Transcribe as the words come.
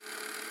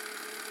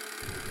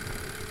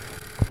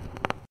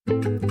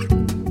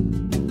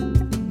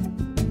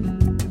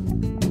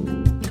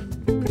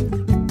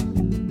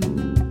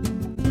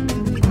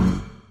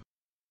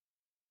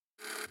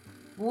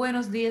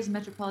Buenos dias,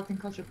 Metropolitan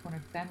Culture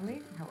Corner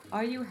family. How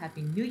are you?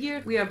 Happy New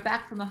Year. We are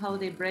back from the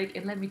holiday break,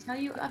 and let me tell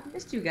you, I've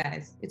missed you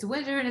guys. It's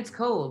winter and it's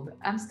cold.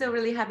 I'm still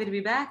really happy to be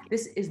back.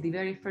 This is the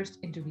very first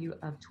interview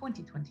of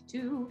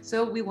 2022,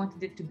 so we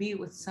wanted it to be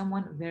with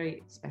someone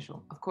very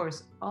special. Of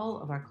course,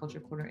 all of our Culture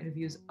Corner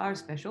interviews are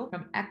special,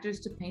 from actors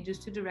to painters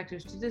to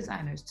directors to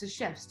designers to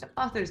chefs to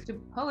authors to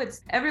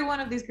poets. Every one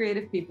of these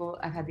creative people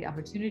I've had the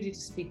opportunity to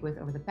speak with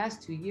over the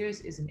past 2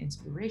 years is an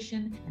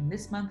inspiration, and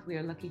this month we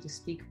are lucky to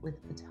speak with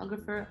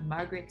photographer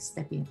Margaret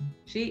Stepien.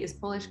 She is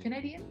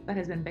Polish-Canadian, but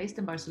has been based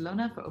in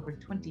Barcelona for over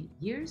 20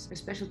 years. Her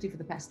specialty for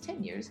the past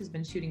 10 years has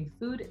been shooting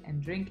food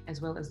and drink,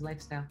 as well as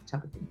lifestyle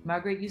photography.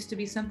 Margaret used to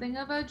be something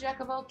of a jack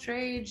of all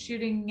trades,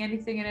 shooting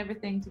anything and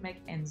everything to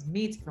make ends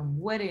meet, from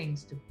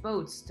weddings to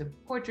boats to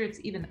portraits,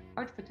 even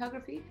art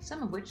photography,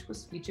 some of which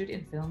was featured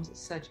in films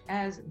such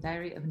as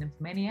Diary of a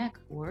Nymphomaniac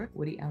or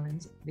Woody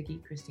Allen's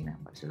Vicky Cristina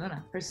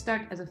Barcelona. Her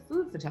start as a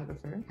food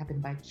photographer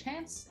happened by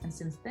chance, and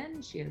since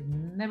then she has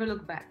never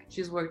looked back.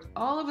 She's worked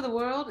all over the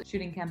world,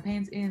 shooting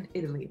campaigns in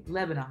Italy,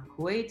 Lebanon,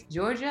 Kuwait,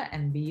 Georgia,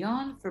 and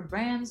beyond for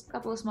brands, a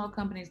couple of small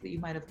companies that you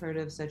might have heard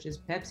of, such as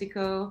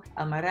PepsiCo,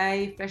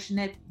 Almarai,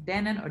 Freshnet,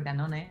 Danone, or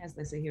Danone, as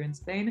they say here in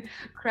Spain,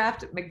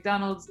 Kraft,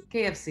 McDonald's,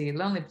 KFC,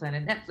 Lonely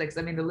Planet, Netflix.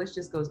 I mean, the list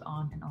just goes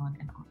on and on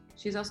and on.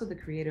 She's also the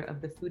creator of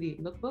the Foodie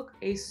Lookbook,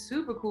 a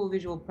super cool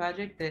visual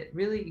project that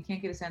really you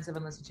can't get a sense of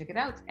unless you check it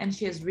out. And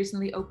she has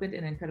recently opened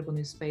an incredible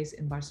new space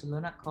in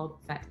Barcelona called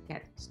Fat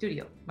Cat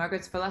Studio.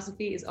 Margaret's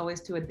philosophy is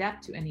always to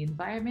adapt to any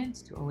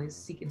environment, to always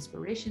seek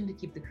inspiration to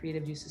keep the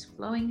creative juices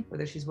flowing,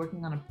 whether she's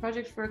working on a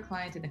project for a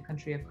client in a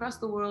country across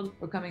the world,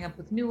 or coming up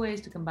with new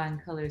ways to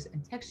combine colors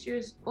and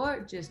textures, or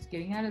just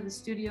getting out of the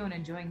studio and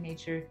enjoying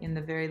nature in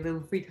the very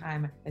little free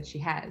time that she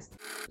has.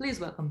 Please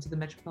welcome to the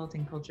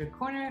Metropolitan Culture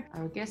Corner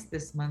our guest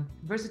this month,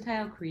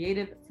 versatile,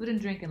 creative, food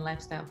and drink and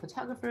lifestyle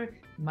photographer,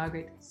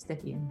 Margaret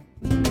Stepien.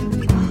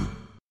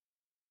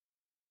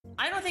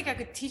 I don't think I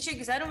could teach it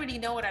because I don't really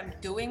know what I'm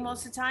doing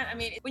most of the time. I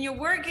mean, when you're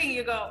working,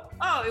 you go,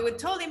 oh, it would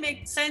totally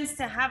make sense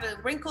to have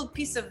a wrinkled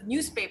piece of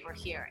newspaper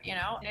here, you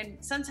know? And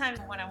sometimes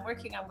when I'm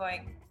working, I'm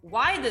going,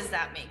 why does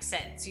that make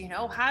sense? You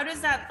know, how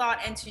does that thought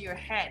enter your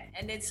head?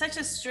 And it's such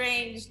a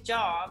strange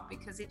job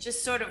because it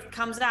just sort of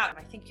comes out.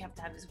 I think you have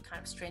to have this kind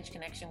of strange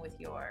connection with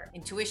your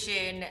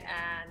intuition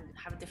and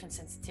have a different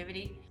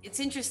sensitivity.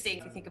 It's interesting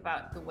if you think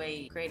about the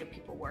way creative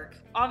people work.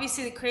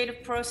 Obviously, the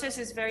creative process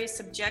is very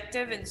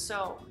subjective. And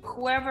so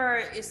whoever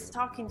is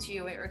talking to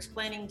you or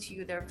explaining to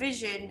you their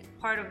vision,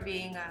 part of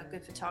being a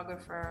good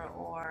photographer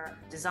or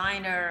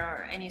designer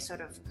or any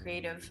sort of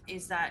creative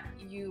is that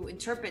you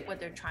interpret what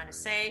they're trying to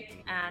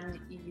say and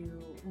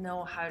you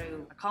know how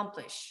to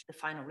accomplish the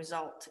final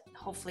result,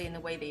 hopefully in the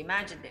way they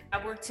imagined it.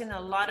 I've worked in a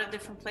lot of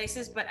different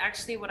places, but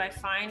actually what I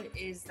find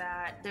is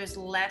that there's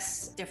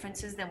less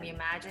differences than we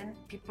imagine.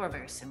 People are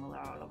very similar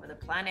all over the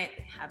planet,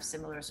 have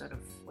similar sort of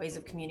ways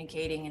of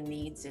communicating and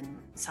needs, and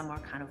some are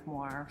kind of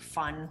more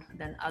fun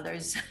than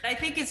others. I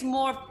think it's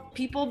more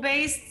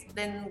people-based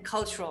than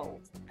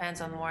cultural.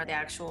 Depends on more the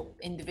actual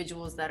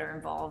individuals that are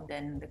involved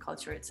than the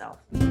culture itself.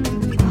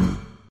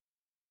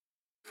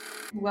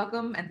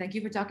 Welcome and thank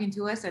you for talking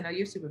to us. I know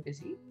you're super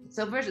busy.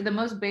 So first, the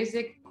most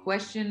basic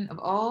question of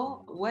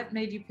all, what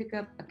made you pick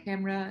up a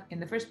camera in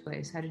the first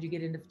place? How did you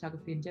get into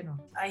photography in general?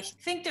 I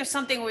think there's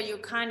something where you're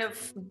kind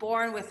of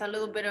born with a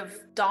little bit of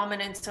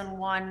dominance on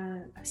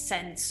one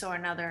sense or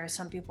another.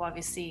 Some people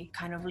obviously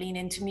kind of lean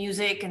into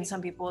music and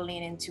some people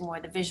lean into more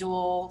the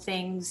visual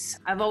things.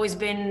 I've always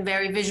been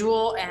very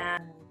visual,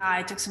 and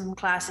I took some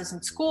classes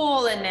in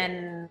school and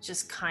then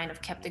just kind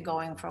of kept it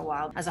going for a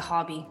while as a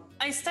hobby.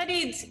 I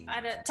studied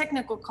at a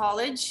technical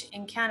college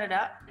in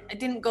Canada. I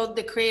didn't go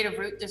the creative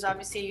route. There's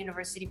obviously a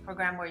university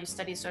program where you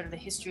study sort of the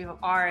history of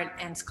art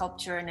and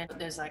sculpture, and then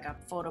there's like a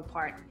photo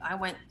part. I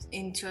went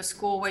into a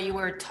school where you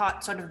were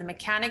taught sort of the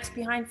mechanics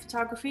behind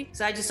photography.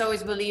 So I just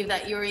always believed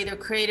that you're either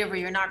creative or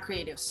you're not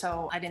creative.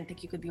 So I didn't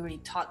think you could be really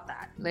taught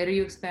that. Later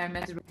you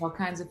experimented with all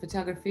kinds of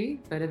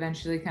photography, but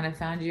eventually kind of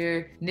found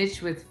your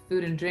niche with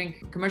food and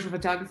drink, commercial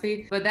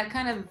photography. But that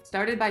kind of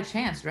started by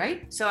chance,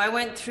 right? So I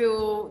went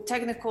through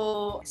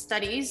technical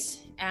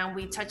studies and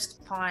we touched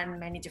upon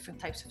many different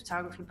types of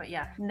photography, but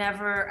yeah,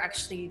 never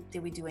actually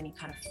did we do any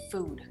kind of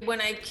food. When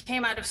I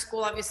came out of school,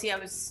 obviously I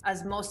was,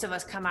 as most of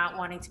us come out,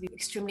 wanting to be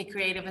extremely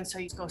creative, and so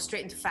you go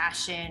straight into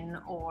fashion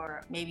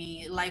or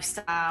maybe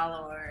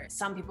lifestyle, or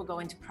some people go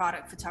into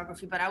product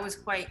photography, but I was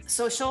quite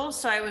social,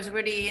 so I was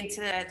really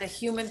into the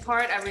human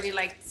part. I really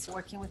liked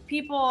working with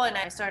people, and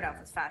I started off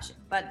with fashion.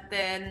 But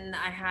then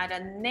I had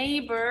a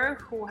neighbor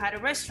who had a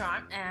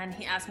restaurant, and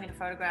he asked me to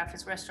photograph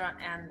his restaurant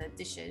and the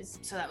dishes.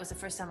 So that was the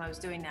first time I was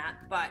doing that.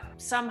 But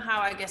somehow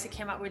I guess it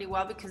came out really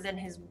well, because then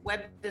his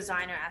web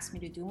designer asked me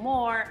to do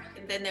more.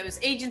 And then there was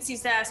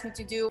agencies that asked me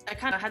to do. I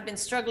kind of had been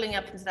struggling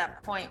up until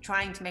that point,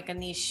 trying to make a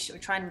niche or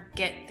trying to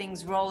get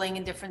things rolling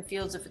in different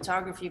fields of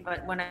photography.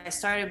 But when I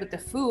started with the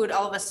food,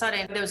 all of a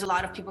sudden there was a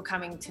lot of people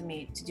coming to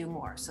me to do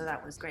more. So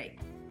that was great.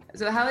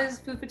 So how is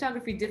food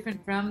photography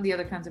different from the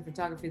other kinds of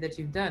photography that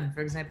you've done?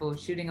 For example,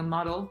 shooting a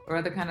model or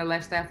other kind of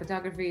lifestyle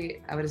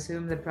photography, I would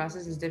assume the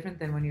process is different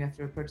than when you have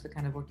to approach the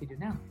kind of work you do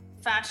now.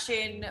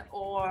 Fashion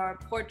or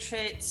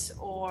portraits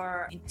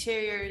or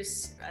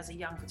interiors. As a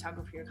young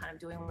photographer, you're kind of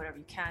doing whatever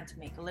you can to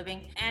make a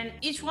living. And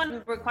each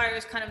one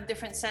requires kind of a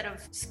different set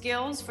of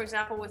skills. For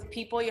example, with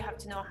people, you have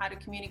to know how to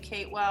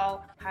communicate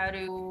well, how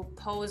to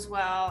pose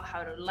well,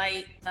 how to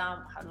light them,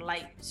 how to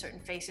light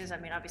certain faces. I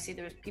mean, obviously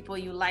there's people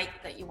you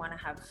like that you want to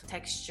have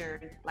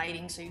textured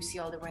lighting so you see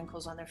all the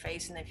wrinkles on their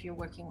face. And if you're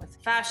working with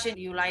fashion,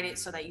 you light it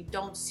so that you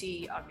don't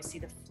see obviously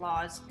the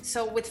flaws.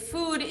 So with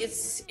food,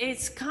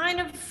 it's kind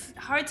of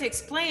hard to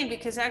explain,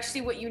 because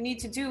actually what you need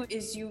to do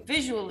is you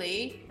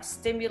visually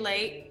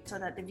stimulate so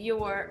that the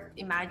viewer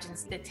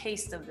imagines the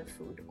taste of the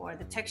food or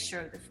the texture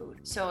of the food.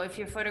 So if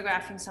you're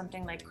photographing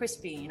something like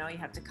crispy, you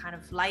have to kind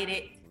of light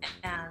it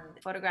and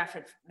photograph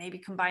it, maybe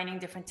combining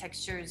different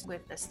textures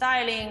with the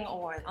styling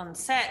or on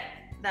set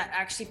that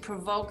actually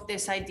provoke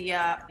this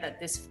idea that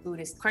this food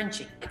is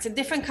crunchy. It's a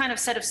different kind of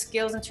set of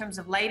skills in terms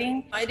of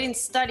lighting. I didn't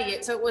study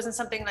it, so it wasn't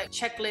something like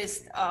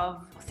checklist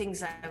of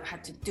things I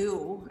had to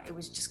do. It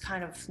was just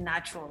kind of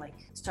natural, like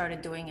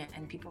started doing it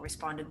and people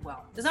responded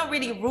well. There's not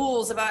really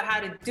rules about how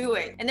to do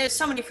it. And there's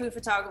so many food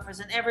photographers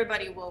and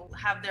everybody will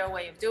have their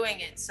way of doing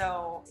it.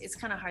 So it's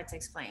kind of hard to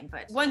explain.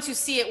 But once you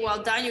see it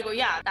well done, you go,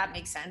 yeah, that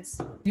makes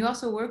sense. You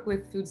also work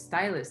with food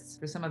stylists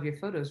for some of your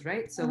photos,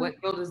 right? So what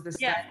role does the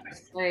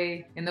stylist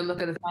play in the look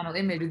of the final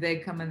image? Do they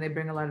come and they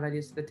bring a lot of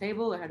ideas to the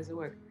table, or how does it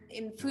work?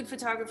 In food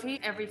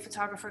photography, every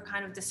photographer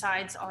kind of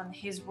decides on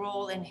his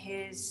role and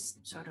his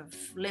sort of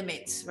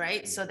limits,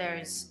 right? So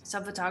there's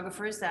some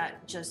photographers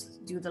that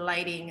just do the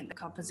lighting and the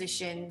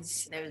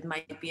compositions. There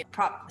might be a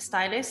prop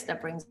stylist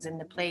that brings in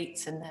the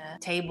plates and the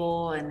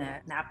table and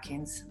the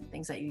napkins,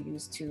 things that you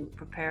use to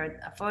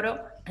prepare a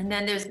photo. And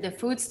then there's the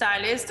food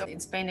stylist. In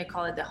Spain, they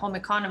call it the home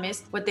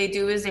economist. What they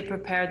do is they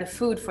prepare the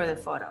food for the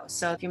photo.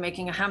 So if you're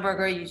making a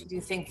hamburger, you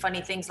do funny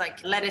things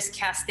like lettuce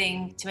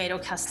casting, tomato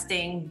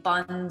casting,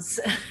 buns.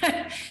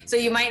 So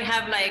you might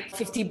have like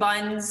 50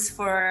 buns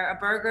for a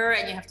burger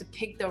and you have to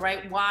pick the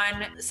right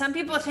one. Some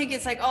people think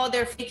it's like, oh,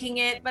 they're faking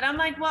it. But I'm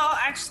like, well,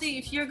 actually,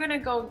 if you're going to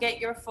go get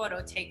your photo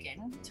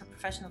taken to a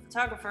professional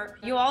photographer,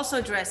 you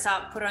also dress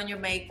up, put on your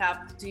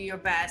makeup, do your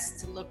best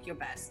to look your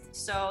best.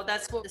 So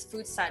that's what this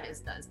food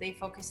stylist does. They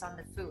focus on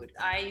the food.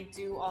 I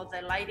do all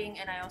the lighting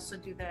and I also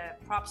do the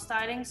prop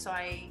styling. So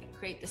I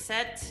create the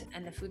set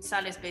and the food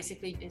stylist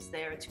basically is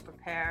there to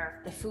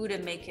prepare the food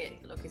and make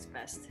it look its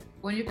best.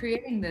 When you're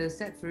creating the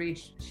set for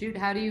each shoot,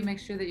 how do you make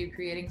sure that you're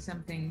creating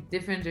something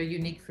different or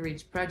unique for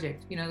each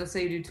project? Let's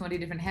say you do 20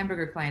 different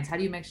hamburger clients. How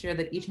do you make sure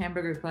that each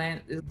hamburger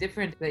client is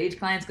different, that each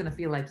client's going to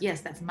feel like,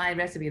 yes, that's my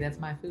recipe, that's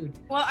my food?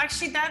 Well,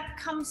 actually, that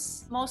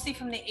comes mostly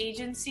from the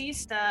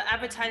agencies. The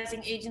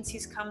advertising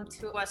agencies come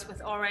to us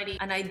with already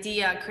an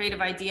idea, a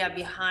creative idea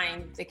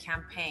behind the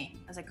campaign.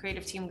 As a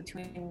creative team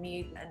between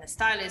me and the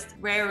stylist,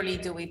 rarely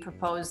do we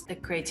propose the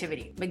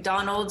creativity.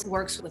 McDonald's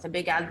works with a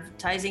big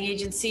advertising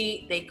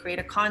agency. They create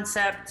a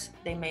concept.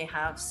 They may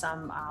have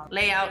some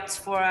layouts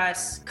for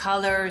us,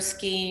 color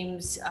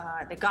schemes,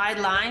 the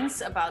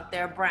guidelines about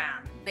their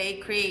brand. They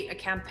create a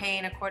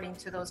campaign according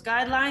to those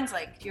guidelines.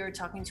 Like if you're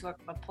talking to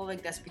a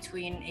public that's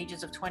between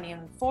ages of 20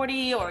 and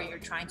 40, or you're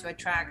trying to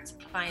attract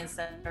clients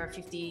that are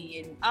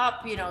 50 and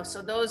up,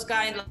 so those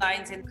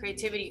guidelines and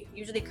creativity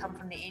usually come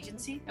from the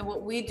agency. And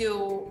what we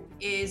do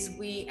is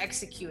we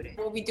execute it.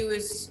 What we do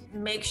is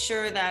make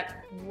sure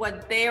that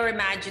what they're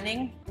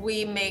imagining,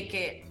 we make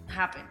it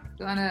happen.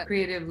 So on a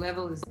creative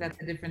level, is that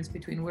the difference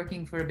between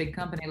working for a big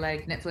company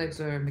like Netflix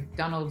or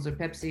McDonald's or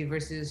Pepsi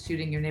versus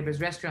shooting your neighbor's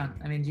restaurant?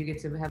 I mean, do you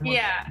get to have more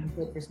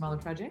input for smaller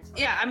projects?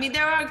 Yeah, I mean,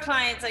 there are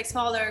clients, like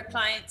smaller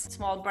clients,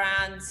 small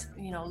brands,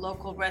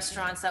 local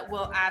restaurants that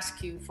will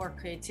ask you for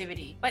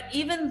creativity. But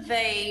even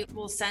they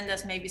will send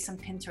us maybe some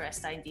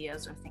Pinterest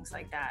ideas or things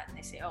like that. And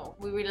they say, oh,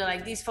 we really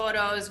like these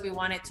photos. We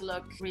want it to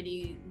look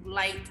really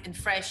light and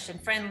fresh and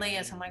friendly.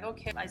 And so I'm like,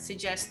 okay, I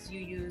suggest you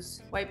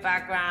use white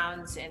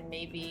backgrounds and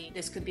maybe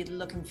this could be the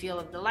look and feel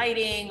of the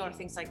lighting or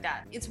things like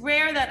that. It's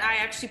rare that I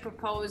actually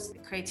propose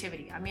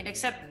creativity. I mean,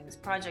 except this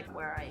project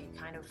where I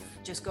kind of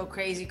just go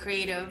crazy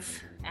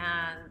creative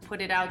and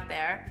put it out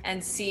there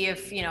and see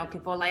if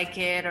people like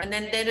it, and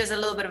then there's a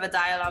little bit of a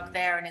dialogue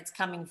there and it's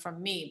coming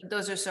from me.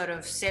 Those are sort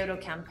of pseudo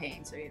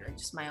campaigns or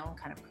just my own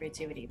kind of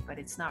creativity, but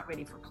it's not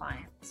really for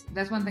clients.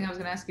 That's one thing I was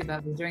going to ask you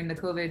about. During the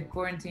COVID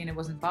quarantine, it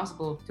wasn't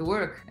possible to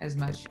work as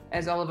much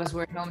as all of us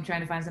were at home trying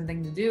to find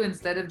something to do.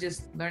 Instead of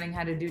just learning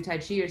how to do Tai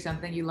Chi or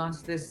something, you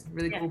launched this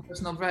really cool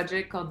personal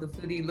project called the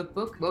Foodie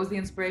Lookbook. What was the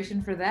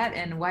inspiration for that,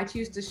 and why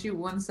choose to shoot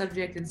one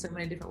subject in so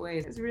many different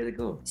ways? It's really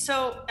cool.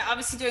 So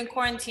obviously during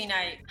quarantine,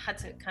 I I had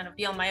to kind of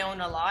be on my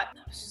own a lot.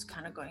 I was just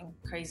kind of going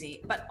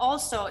crazy. But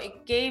also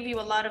it gave you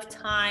a lot of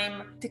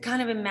time to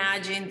kind of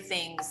imagine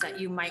things that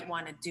you might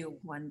want to do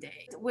one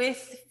day.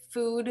 With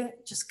food,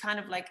 just kind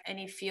of like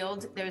any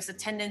field, there's a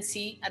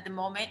tendency at the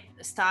moment,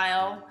 the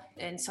style.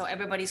 And so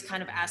everybody's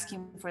kind of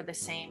asking for the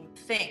same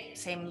thing,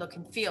 same look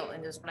and feel.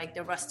 And there's like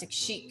the rustic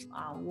chic,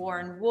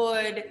 worn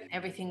wood,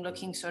 everything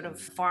looking sort of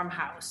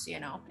farmhouse, you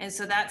know. And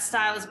so that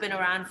style has been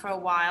around for a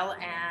while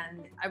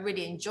and I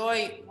really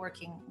enjoy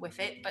working with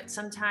it. But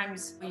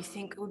sometimes you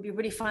think it would be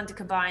really fun to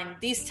combine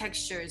these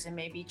textures and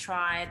maybe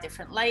try a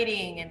different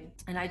lighting.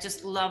 And I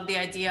just love the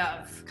idea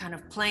of kind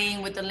of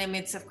playing with the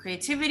limits of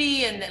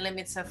creativity and the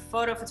limits of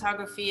photo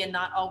photography and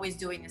not always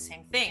doing the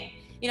same thing.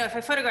 You know, if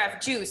I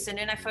photograph juice and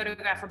then I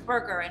photograph a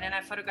burger and then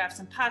I photograph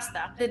some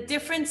pasta, the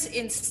difference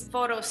in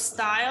photo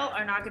style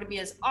are not going to be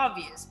as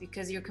obvious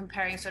because you're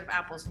comparing sort of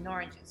apples and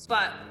oranges.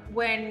 But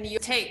when you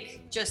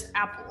take just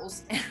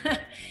apples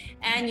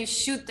and you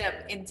shoot them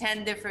in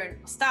 10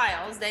 different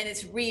styles, then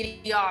it's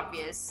really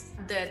obvious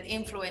the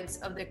influence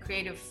of the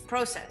creative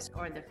process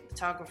or the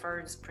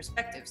photographer's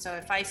perspective. So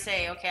if I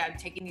say, okay, I'm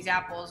taking these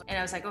apples and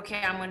I was like,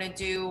 okay, I'm going to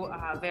do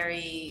a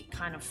very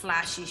kind of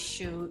flashy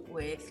shoot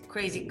with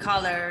crazy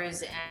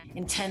colors and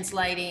intense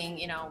lighting,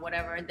 you know,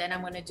 whatever. And then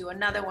I'm going to do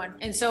another one.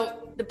 And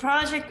so the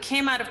project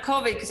came out of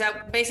COVID because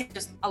I basically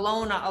just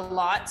alone a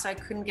lot. So I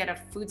couldn't get a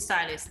food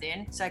stylist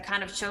in. So I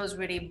kind of chose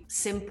really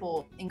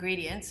simple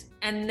ingredients.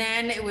 And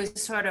then it was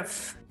sort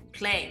of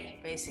play,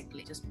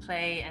 basically just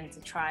play and to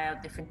try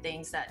out different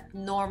things that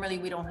normally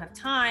we don't have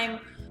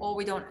time or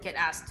we don't get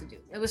asked to do.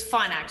 It was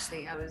fun,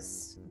 actually. I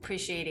was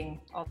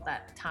appreciating all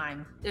that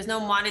time. There's no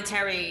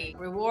monetary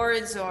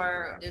rewards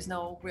or there's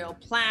no real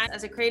plan.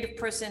 As a creative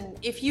person,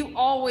 if you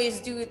always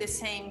do the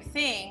same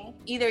thing,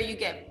 either you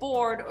get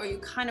bored or you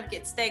kind of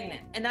get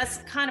stagnant. And that's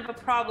kind of a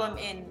problem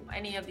in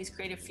any of these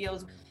creative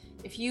fields.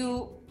 If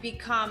you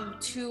become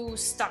too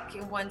stuck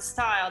in one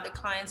style, the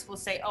clients will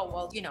say, oh,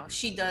 well, you know,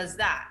 she does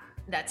that.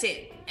 That's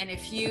it. And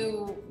if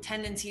you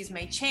tendencies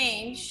may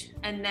change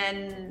and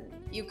then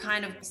you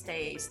kind of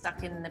stay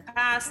stuck in the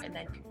past and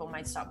then people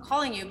might stop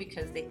calling you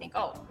because they think,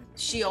 oh,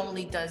 she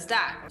only does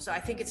that. So I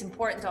think it's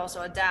important to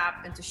also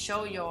adapt and to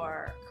show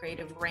your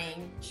creative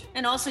range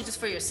and also just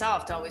for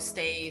yourself to always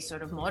stay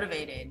sort of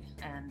motivated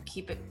and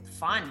keep it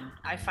fun.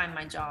 I find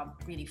my job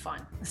really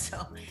fun.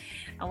 So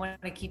I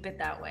want to keep it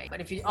that way. But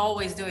if you're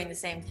always doing the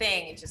same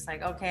thing, it's just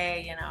like,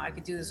 okay, you know, I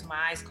could do this with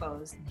my eyes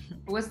closed.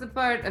 What's the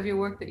part of your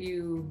work that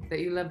you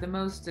love the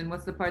most, and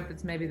what's the part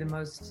that's maybe the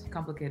most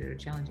complicated or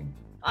challenging?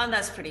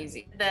 That's pretty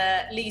easy.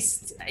 The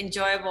least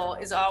enjoyable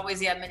is always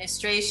the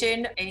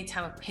administration, any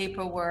time of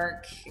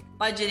paperwork,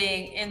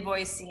 budgeting,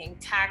 invoicing,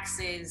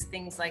 taxes,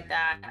 things like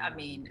that. I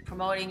mean,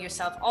 promoting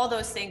yourself, all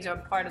those things are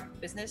part of the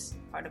business,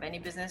 part of any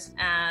business.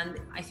 And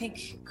I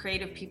think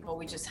creative people,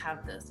 we just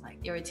have this like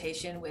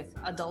irritation with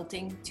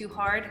adulting too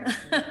hard.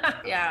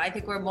 Yeah, I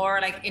think we're more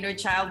like inner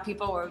child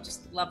people where we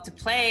just love to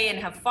play and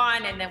have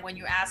fun. And then when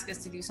you ask us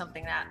to do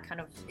something that kind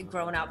of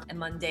grown up and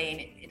mundane,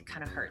 it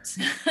kind of hurts.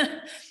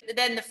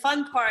 Then the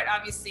fun part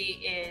obviously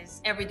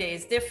is every day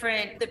is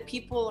different. The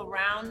people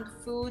around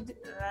food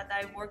that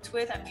I worked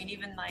with, I mean,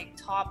 even like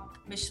top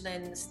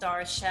Michelin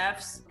star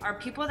chefs are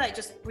people that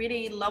just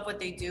really love what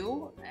they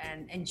do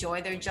and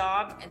enjoy their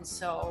job. And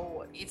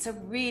so it's a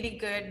really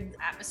good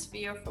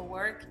atmosphere for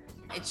work.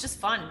 It's just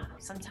fun.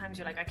 Sometimes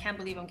you're like, I can't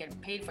believe I'm getting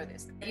paid for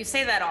this. You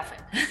say that often.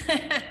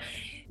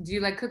 Do you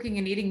like cooking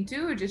and eating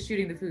too, or just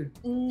shooting the food?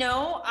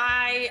 No,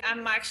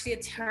 I'm actually a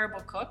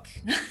terrible cook.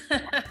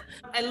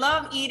 I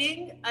love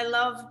eating. I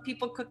love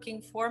people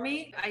cooking for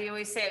me. I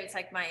always say it's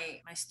like my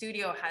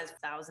studio has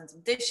thousands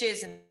of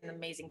dishes and an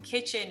amazing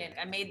kitchen. And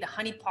I made the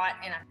honey pot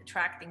and I'm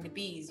attracting the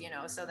bees, you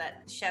know, so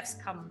that chefs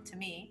come to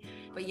me.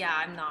 But yeah,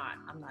 I'm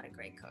not a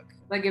great cook.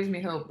 That gives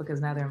me hope because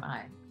neither am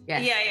I.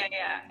 Yes.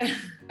 Yeah.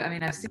 I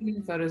mean, I've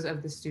seen photos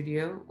of the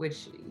studio,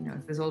 which, you know,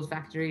 it's this old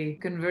factory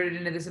converted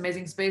into this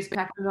amazing space,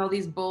 packed with all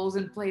these bowls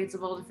and plates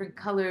of all different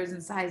colors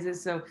and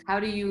sizes. So how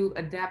do you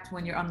adapt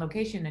when you're on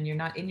location and you're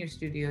not in your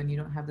studio and you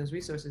don't have those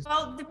resources?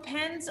 Well, it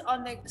depends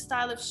on the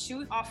style of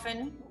shoot.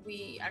 Often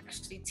we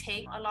actually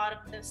take a lot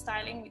of the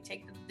styling. We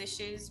take the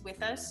dishes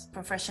with us.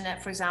 For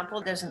Freshnette, for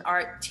example, there's an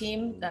art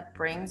team that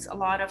brings a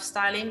lot of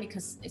styling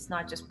because it's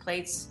not just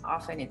plates.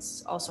 Often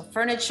it's also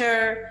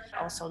furniture,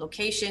 also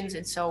locations.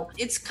 And so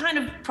it's kind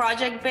of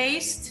project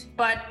based,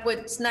 but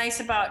what's nice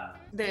about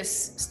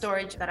this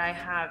storage that I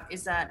have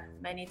is that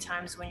many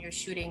times when you're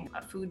shooting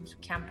a food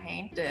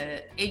campaign,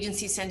 the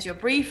agency sends you a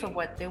brief of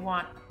what they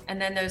want. And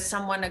then there's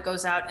someone that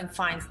goes out and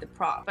finds the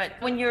prop. But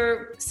when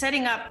you're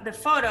setting up the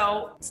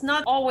photo, it's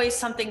not always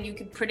something you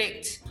can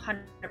predict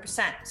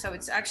 100%. So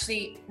it's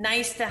actually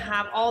nice to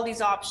have all these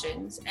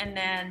options and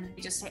then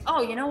you just say,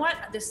 oh, you know what?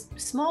 This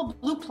small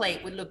blue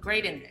plate would look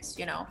great in this,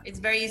 you know? It's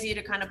very easy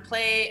to kind of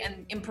play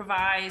and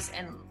improvise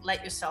and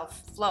let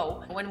yourself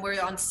flow. When we're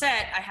on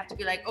set, I have to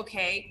be like,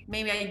 okay,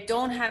 maybe I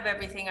don't have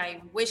everything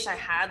I wish I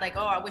had. Like,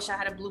 oh, I wish I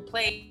had a blue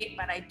plate,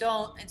 but I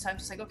don't. And so I'm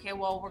just like, okay,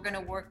 well, we're going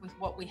to work with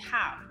what we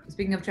have.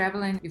 Speaking of of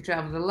traveling, you've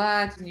traveled a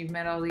lot and you've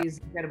met all these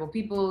incredible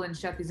people and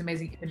shot these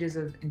amazing images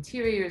of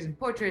interiors and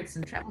portraits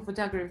and travel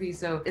photography.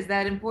 So is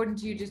that important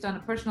to you just on a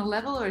personal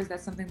level, or is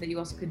that something that you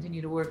also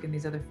continue to work in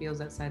these other fields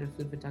outside of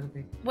food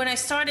photography? When I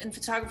started in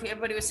photography,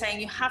 everybody was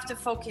saying you have to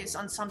focus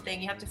on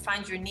something, you have to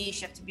find your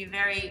niche, you have to be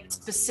very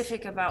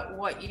specific about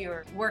what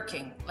you're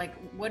working. Like,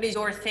 what is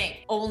your thing?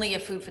 Only a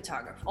food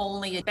photographer,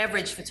 only a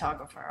beverage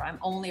photographer, I'm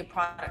only a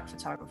product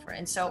photographer.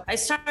 And so I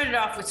started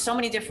off with so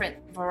many different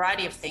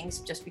variety of things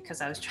just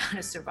because I was trying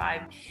to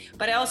survive,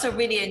 but I also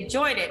really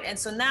enjoyed it. And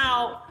so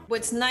now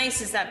what's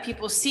nice is that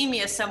people see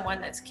me as someone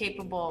that's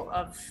capable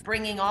of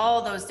bringing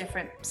all those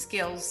different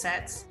skill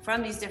sets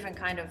from these different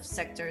kind of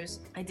sectors.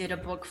 I did a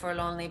book for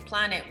Lonely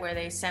Planet where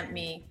they sent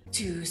me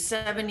to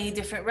 70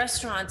 different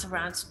restaurants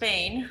around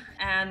Spain,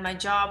 and my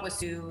job was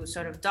to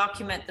sort of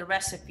document the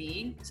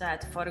recipe. So I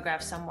had to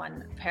photograph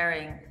someone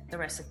preparing the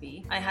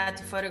recipe. I had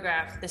to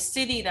photograph the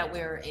city that we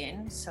were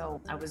in,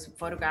 so I was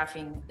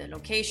photographing the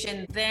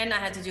location. Then I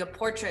had to do a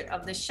portrait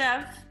of the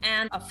chef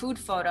and a food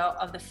photo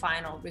of the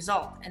final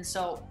result. And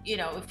so, you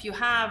know, if you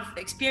have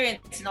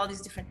experience in all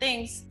these different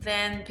things,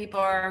 then people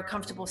are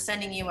comfortable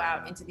sending you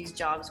out into these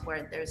jobs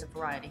where there's a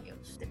variety of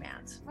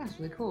demands. That's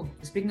really cool.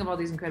 Speaking of all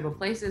these incredible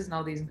places and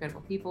all these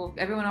incredible people,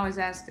 everyone always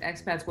asks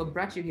expats what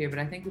brought you here, but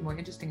I think the more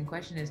interesting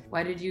question is,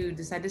 why did you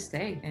decide to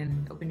stay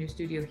and open your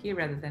studio here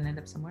rather than end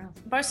up somewhere else?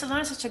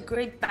 Barcelona is such a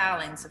great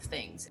balance of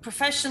things.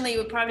 Professionally,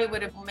 it probably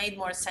would have made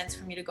more sense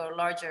for me to go to a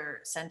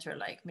larger center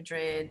like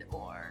Madrid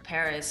or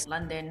Paris,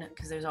 London,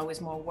 because there's always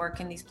more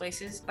work in these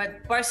places.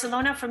 But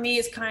Barcelona for me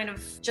is kind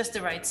of just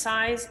the right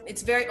size.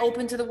 It's very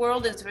open to the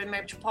world. It's very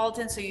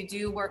metropolitan, so you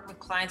do work with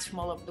clients from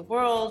all over the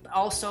world.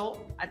 Also,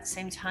 at the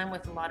same time,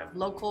 with a lot of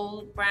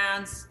local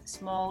brands,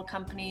 small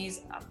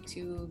companies up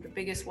to the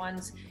biggest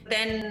ones.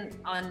 Then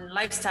on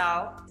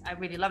lifestyle, I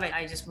really love it.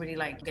 I just really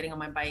like getting on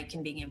my bike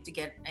and being able to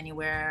get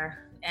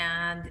anywhere.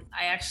 And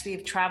I actually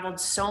have traveled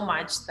so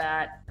much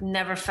that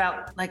never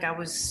felt like I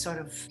was sort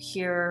of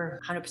here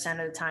 100%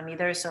 of the time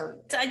either. So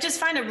I just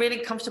find a really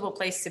comfortable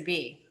place to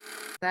be.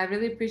 I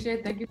really appreciate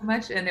it. Thank you so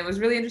much. And it was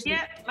really interesting.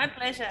 Yeah, my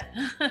pleasure.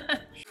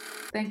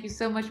 Thank you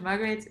so much,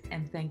 Margaret.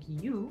 And thank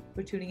you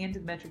for tuning into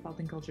the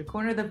Metropolitan Culture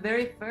Corner, the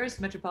very first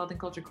Metropolitan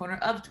Culture Corner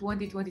of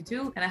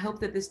 2022. And I hope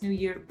that this new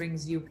year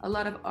brings you a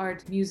lot of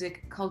art,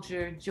 music,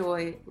 culture,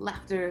 joy,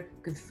 laughter,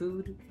 good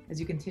food, as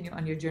you continue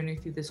on your journey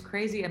through this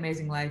crazy,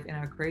 amazing life in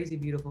our crazy,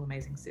 beautiful,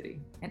 amazing city.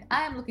 And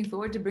I am looking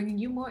forward to bringing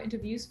you more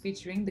interviews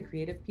featuring the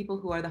creative people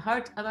who are the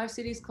heart of our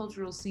city's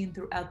cultural scene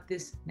throughout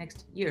this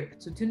next year.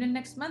 So tune in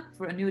next month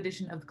for a new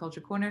edition of the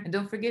Culture Corner. And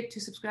don't forget to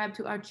subscribe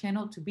to our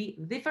channel to be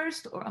the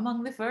first or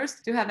among the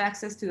first to have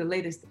access to the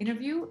latest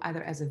interview,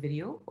 either as a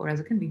video or as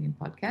a convenient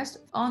podcast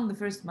on the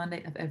first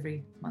Monday of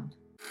every month.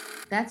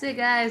 That's it,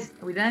 guys.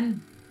 Are we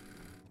done?